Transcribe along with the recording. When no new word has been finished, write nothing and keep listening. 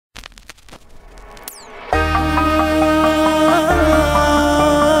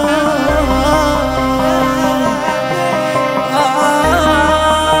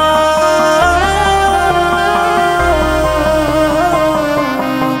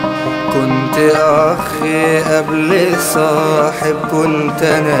قبل صاحب، كنت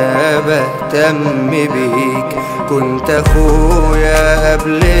انا بهتم بيك، كنت اخويا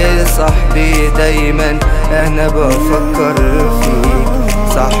قبل صاحبي، دايما انا بفكر فيك.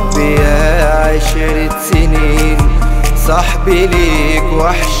 صاحبي يا 10 سنين، صاحبي ليك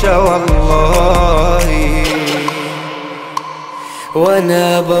وحشة والله،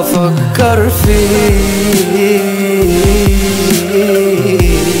 وانا بفكر فيك،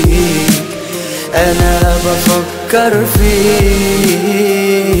 انا بفكر فيك،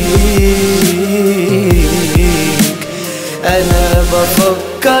 انا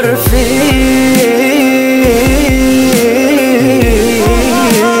بفكر فيك،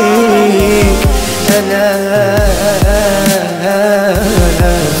 انا بفكر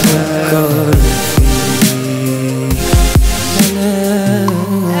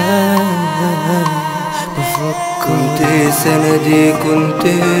كنت سندي، كنت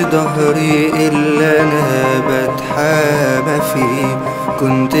ضهري اللي انا بتحامى فيه،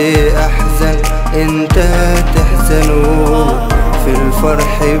 كنت احزن انت تحزن، في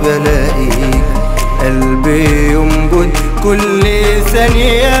الفرح بلاقيك، قلبي ينبض كل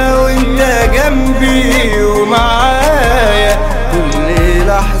ثانية وانت جنبي ومعايا، كل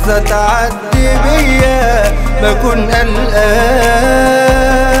لحظة تعدي بيا بكون قلقان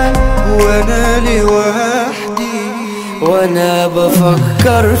وانا لوحدي، وانا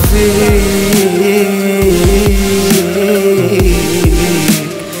بفكر فيك،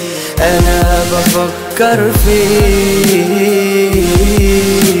 انا بفكر فيك،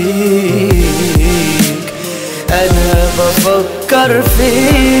 انا بفكر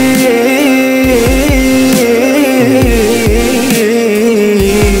فيك،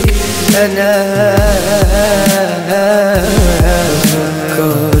 انا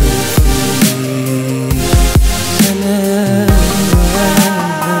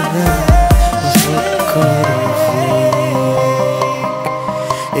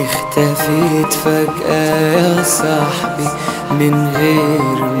اختفيت فجأة يا صاحبي من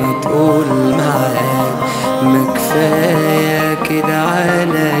غير ما تقول معاك، ما كفاية كده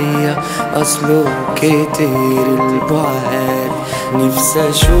عليا أصله كتير البعاد، نفسي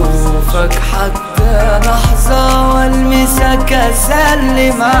أشوفك حتى لحظة والمسك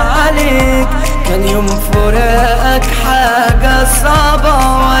أسلم عليك، كان يوم فراقك حاجة صعبة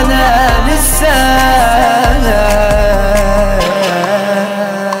وأنا لسه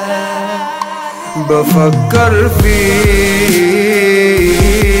بفكر فيك،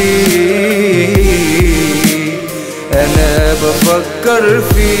 أنا بفكر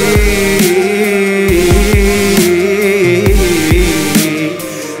فيك،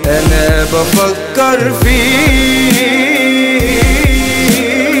 أنا بفكر فيك،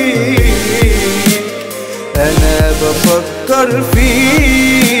 أنا بفكر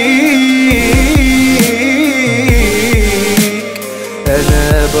فيك، أنا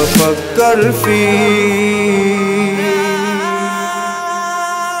بفكر فيك.